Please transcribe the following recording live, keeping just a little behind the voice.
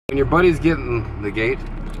When your buddy's getting the gate,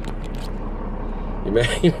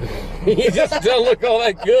 you just don't look all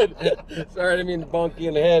that good. Sorry, I didn't mean to bonk you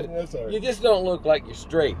in the head. That's all right. You just don't look like you're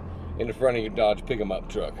straight in the front of your Dodge pick-em-up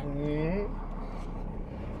truck.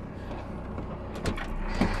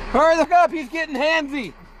 Hurry the fuck up, he's getting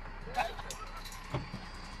handsy.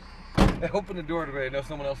 I opened the door today, I know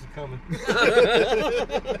someone else is coming.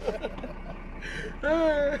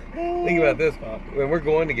 Think about this, when we're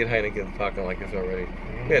going to get Heineken talking like this already.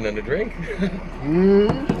 We had nothing to drink.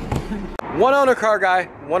 One owner car guy,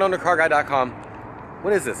 oneownercarguy.com.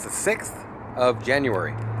 What is this, the 6th of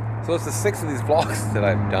January? So it's the 6th of these vlogs that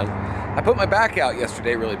I've done. I put my back out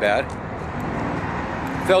yesterday really bad.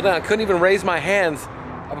 Fell down, couldn't even raise my hands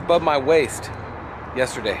up above my waist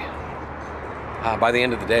yesterday by the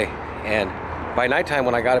end of the day. And by nighttime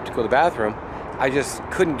when I got up to go to the bathroom, I just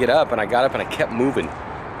couldn't get up, and I got up and I kept moving,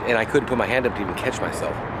 and I couldn't put my hand up to even catch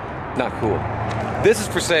myself. Not cool. This is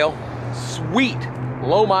for sale. Sweet,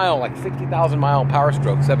 low mile, like 60,000 mile Power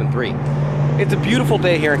Stroke 7.3. It's a beautiful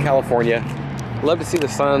day here in California. Love to see the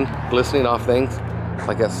sun glistening off things.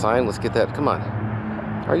 Like that sign, let's get that, come on.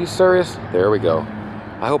 Are you serious? There we go.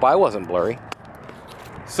 I hope I wasn't blurry.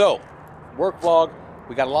 So, work vlog,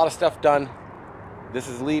 we got a lot of stuff done. This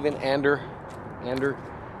is leaving Ander,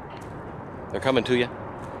 they're coming to you.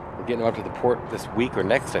 We're getting up to the port this week or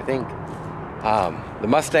next, I think. The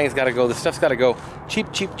Mustang's got to go. The stuff's got to go.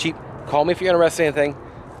 Cheap, cheap, cheap. Call me if you're interested in anything.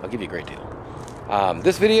 I'll give you a great deal.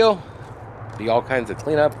 This video, be all kinds of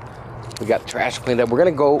cleanup. We got trash cleaned up. We're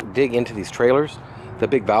going to go dig into these trailers, the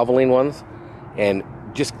big Valvoline ones, and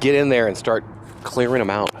just get in there and start clearing them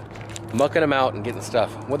out. Mucking them out and getting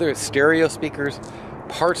stuff. Whether it's stereo speakers,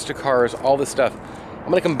 parts to cars, all this stuff. I'm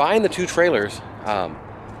going to combine the two trailers.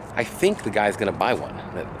 I think the guy's gonna buy one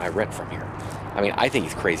that I rent from here. I mean, I think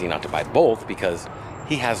he's crazy not to buy both because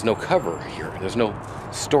he has no cover here. There's no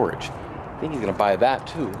storage. I think he's gonna buy that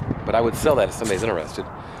too, but I would sell that if somebody's interested.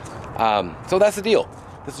 So that's the deal.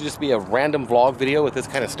 This will just be a random vlog video with this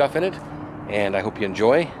kind of stuff in it, and I hope you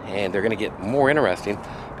enjoy, and they're gonna get more interesting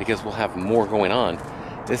because we'll have more going on.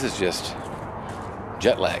 This is just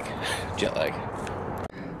jet lag.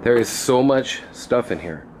 There is so much stuff in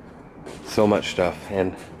here. So much stuff,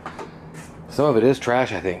 and some of it is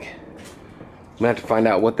trash, I think. I'm gonna have to find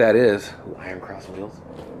out what that is. Ooh, iron cross wheels.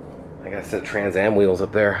 I got set Trans Am wheels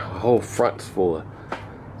up there. The whole front's full of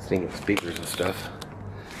stinking speakers and stuff.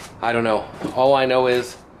 I don't know. All I know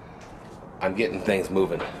is I'm getting things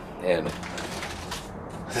moving, and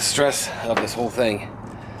the stress of this whole thing,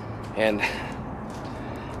 and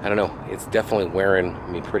I don't know, it's definitely wearing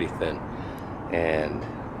me pretty thin, and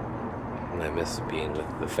I miss being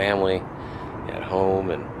with the family at home,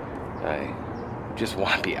 and I just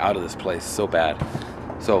want to be out of this place so bad.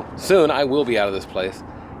 So soon I will be out of this place,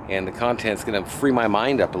 and the content's gonna free my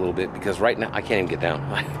mind up a little bit, because right now I can't even get down.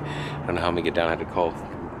 I don't know how I'm gonna get down. I had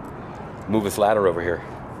to move this ladder over here,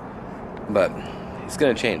 but it's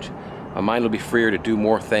gonna change. My mind will be freer to do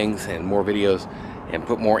more things and more videos and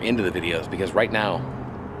put more into the videos, because right now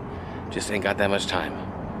just ain't got that much time.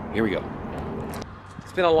 Here we go.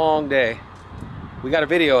 It's been a long day. We got a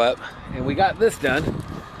video up, and we got this done.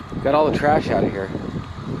 Got all the trash out of here.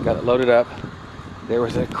 Got it loaded up. There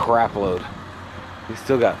was a crap load. We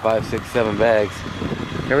still got 5, 6, 7 bags.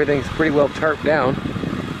 Everything's pretty well tarped down,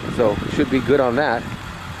 so should be good on that.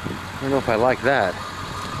 I don't know if I like that.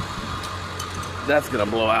 That's gonna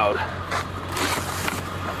blow out.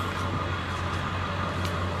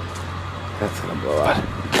 That's gonna blow out.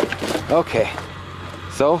 Okay,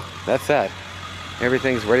 so that's that.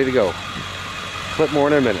 Everything's ready to go. Clip more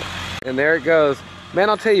in a minute. And there it goes. Man,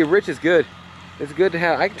 I'll tell you, Rich is good. It's good to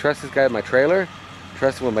have, I can trust this guy with my trailer,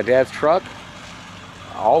 trust him with my dad's truck.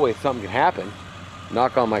 Always something can happen.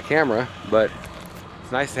 Knock on my camera, but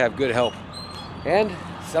it's nice to have good help. And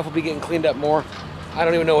stuff will be getting cleaned up more. I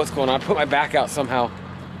don't even know what's going on. I put my back out somehow.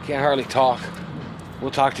 Can't hardly talk.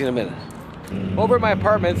 We'll talk to you in a minute. Over at my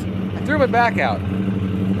apartments, I threw my back out.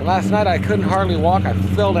 And last night I couldn't hardly walk. I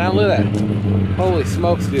fell down. Look at that. Holy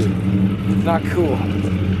smokes, dude. Not cool.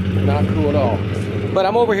 Not cool at all. But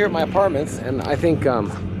I'm over here at my apartments, and I think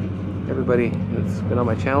everybody that's been on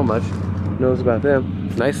my channel much knows about them.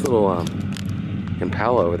 Nice little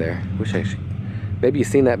Impala over there. Wish I should. Maybe you've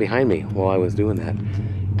seen that behind me while I was doing that.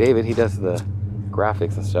 David, he does the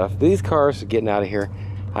graphics and stuff. These cars are getting out of here.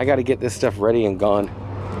 I got to get this stuff ready and gone.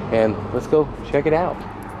 And let's go check it out.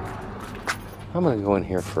 I'm going to go in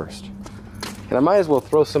here first. And I might as well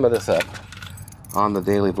throw some of this up on the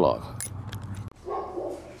daily vlog.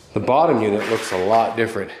 The bottom unit looks a lot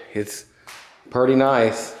different. It's pretty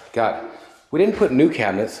nice. We didn't put new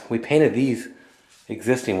cabinets. We painted these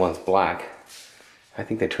existing ones black. I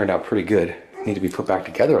think they turned out pretty good. Need to be put back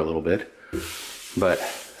together a little bit, but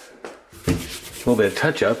a little bit of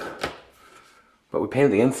touch up. But we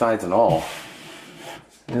painted the insides and all.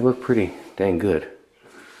 They look pretty dang good.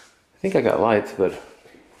 I think I got lights, but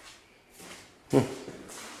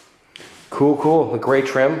cool, cool. The gray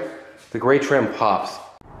trim pops.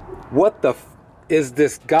 What the f is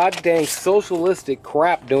this goddamn socialistic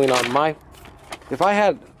crap doing on my? If I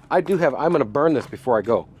had, I'm gonna burn this before I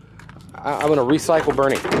go. I'm gonna recycle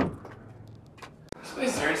burning. This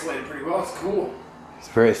place is insulated pretty well. It's cool.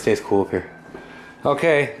 It stays cool up here.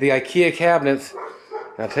 Okay, the IKEA cabinets.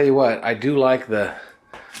 I'll tell you what, I do like the.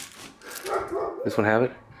 This one have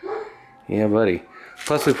it? Yeah, buddy.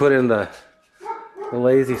 Plus we put in the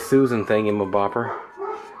Lazy Susan thing in my bopper.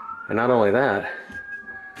 And not only that,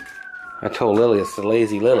 I told Lily it's the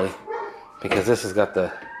Lazy Lily because this has got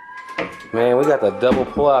the, man, we got the double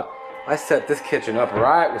pull out. I set this kitchen up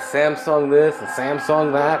right with Samsung this and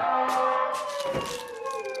Samsung that.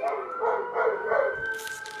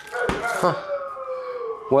 Huh.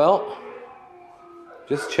 Well,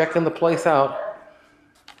 just checking the place out,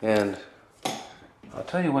 and I'll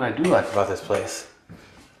tell you what I do like about this place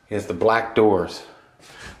is the black doors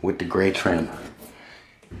with the gray trim.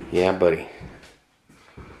 Yeah, buddy.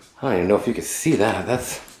 I don't even know if you can see that.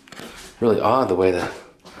 That's really odd the way the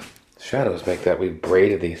shadows make that. We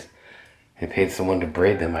braided these and paid someone to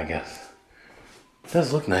braid them, I guess. It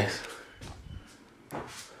does look nice.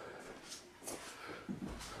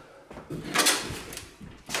 I'm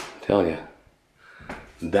telling you,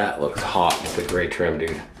 that looks hot with the gray trim,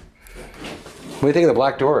 dude. What do you think of the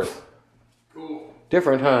black doors? Cool.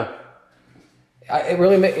 Different, huh? It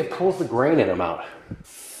really it pulls the grain in them out.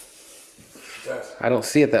 It does. I don't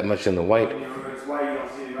see it that much in the white. It's white, you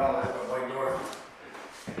don't see it at all. That's a white door.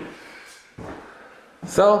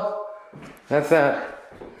 So, that's that.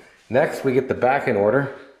 Next, we get the back in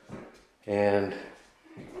order and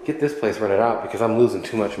get this place rented out because I'm losing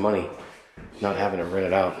too much money not having it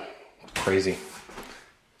rented out. It's crazy.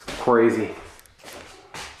 It's crazy.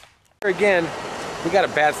 Here again, we got a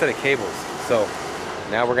bad set of cables, so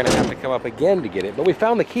now we're gonna have to come up again to get it, but we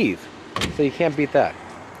found the keys, so you can't beat that.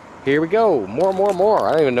 Here we go, more.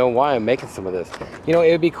 I don't even know why I'm making some of this. You know,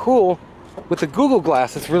 it would be cool with the Google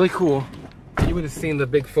Glass. It's really cool. You would have seen the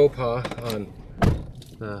big faux pas on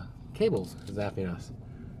the cables zapping us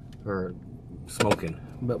or smoking.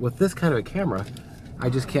 But with this kind of a camera, I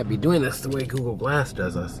just can't be doing this the way Google Glass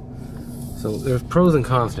does us. So there's pros and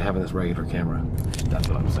cons to having this regular camera. That's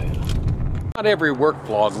what I'm saying. Not every work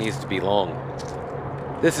vlog needs to be long.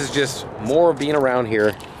 This is just more of being around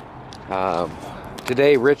here.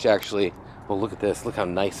 Today, Rich actually, well, look at this. Look how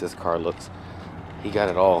nice this car looks. He got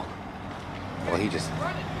it all. Well, it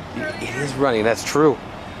is running, that's true.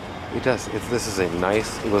 It does. This is a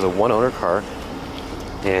nice, it was a one-owner car,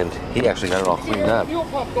 and he actually got it all cleaned up. Fuel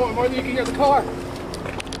pump going more than you can hear the car.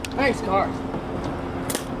 Nice car.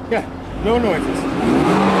 Yeah, no noises.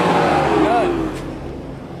 None.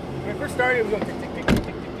 When I first started, it was going tick, tick, tick, tick,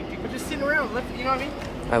 tick, tick, tick, but just sitting around, you know what I mean?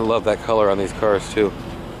 I love that color on these cars too.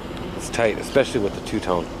 It's tight, especially with the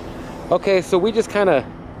two-tone. Okay, so we just kind of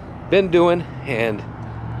been doing, and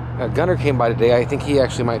Gunner came by today. I think he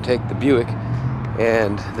actually might take the Buick,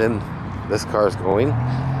 and then this car's going,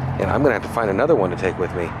 and I'm gonna have to find another one to take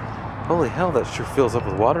with me. Holy hell, that sure fills up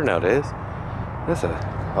with water nowadays. That's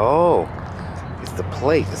oh, it's the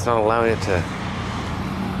plate. It's not allowing it to,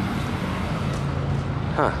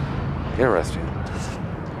 huh, interesting.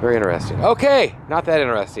 Very interesting. Okay, not that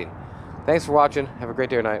interesting. Thanks for watching. Have a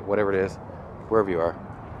great day or night, whatever it is, wherever you are.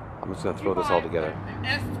 I'm just gonna throw this all together.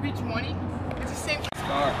 S320, it's the same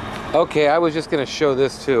car. Okay, I was just gonna show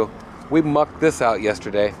this too. We mucked this out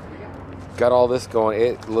yesterday. Got all this going.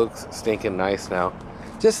 It looks stinking nice now.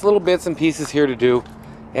 Just little bits and pieces here to do.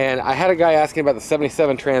 And I had a guy asking about the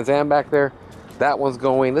 77 Trans Am back there. That one's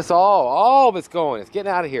going. This all of it's going. It's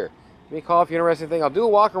getting out of here. Give me a call if you're interested in anything. I'll do a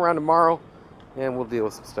walk around tomorrow, and we'll deal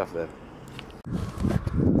with some stuff then.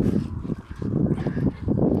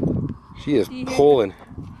 She is pulling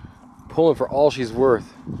for all she's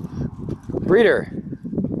worth. Breeder,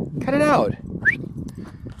 cut it out.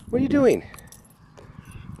 What are you doing?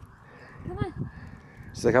 Come on.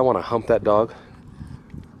 She's like, I want to hump that dog.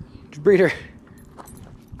 Breeder.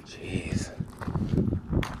 Jeez.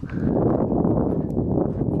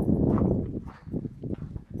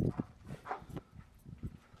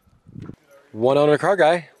 One owner car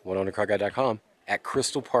guy, oneownercarguy.com, at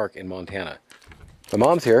Crystal Park in Montana. My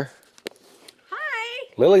mom's here. Hi.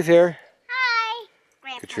 Lily's here. Hi.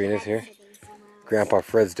 Grandpa Katrina's here. Grandpa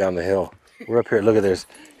Fred's down the hill. We're up here. Look at this.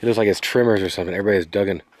 It looks like it's trimmers or something. Everybody's dug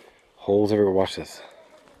in holes everywhere. Watch this.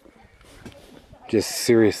 Just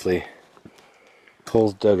seriously,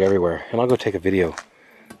 holes dug everywhere. And I'll go take a video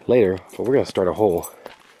later, but we're gonna start a hole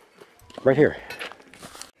right here.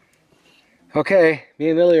 Okay, me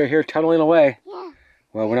and Lily are here tunneling away. Yeah.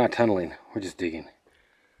 Well, we're not tunneling, we're just digging.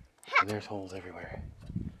 And there's holes everywhere.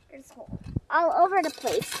 There's holes all over the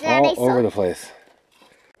place. All over the place.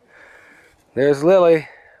 There's Lily.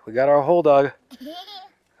 We got our hole dug.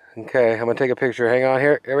 Okay, I'm gonna take a picture. Hang on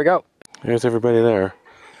here. Here we go. There's everybody there.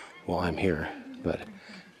 Well, I'm here, but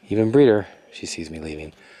even Breeder, she sees me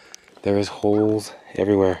leaving. There is holes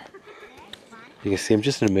everywhere. You can see I'm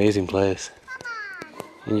just an amazing place.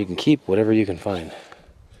 And you can keep whatever you can find.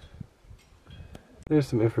 There's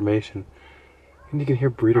some information. And you can hear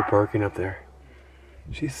Breeder barking up there.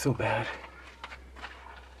 She's so bad.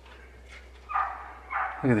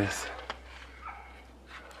 Look at this.